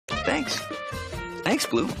thanks. Thanks,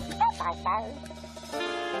 Blue.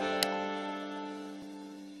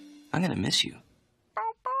 I'm gonna miss you.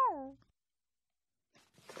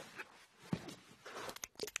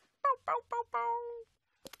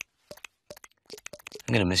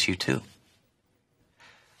 I'm gonna miss you too.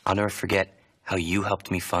 I'll never forget how you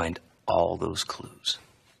helped me find all those clues.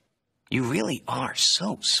 You really are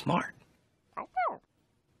so smart.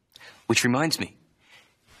 Which reminds me,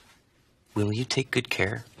 will you take good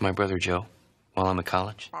care of my brother Joe while I'm at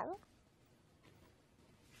college?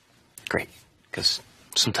 Great, because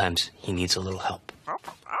sometimes he needs a little help.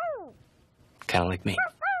 Kind of like me.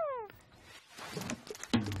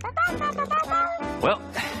 Well,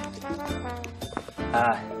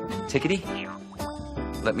 take it easy.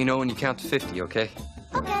 Let me know when you count to 50, okay?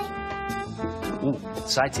 Okay. Ooh,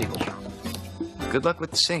 side table. Good luck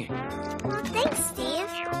with the singing. Thanks, Steve.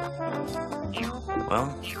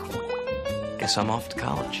 Well, guess I'm off to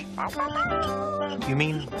college. You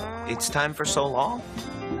mean it's time for so long?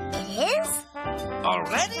 It is?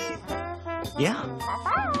 Already? Yeah,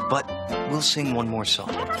 but we'll sing one more song.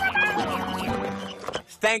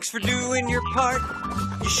 Thanks for doing your part.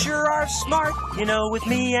 You sure are smart. You know, with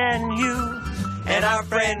me and you and our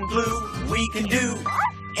friend Blue, we can do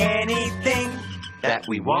anything That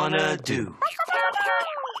we wanna do.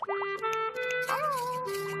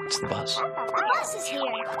 It's the bus. The bus is here.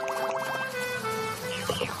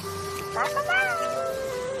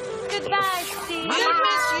 Goodbye, Steve.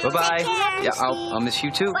 Bye-bye. Take care, Yeah, Steve. I'll miss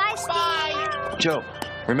you too. Bye, Steve. Joe,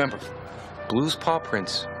 remember, Blue's paw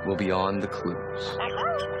prints will be on the clues.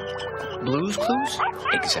 Blue's clues?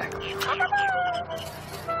 Exactly.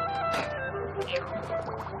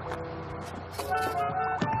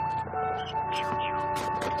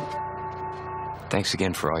 Thanks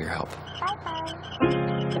again for all your help.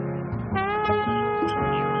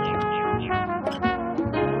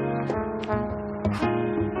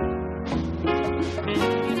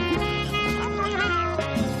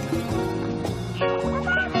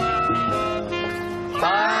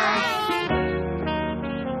 Bye.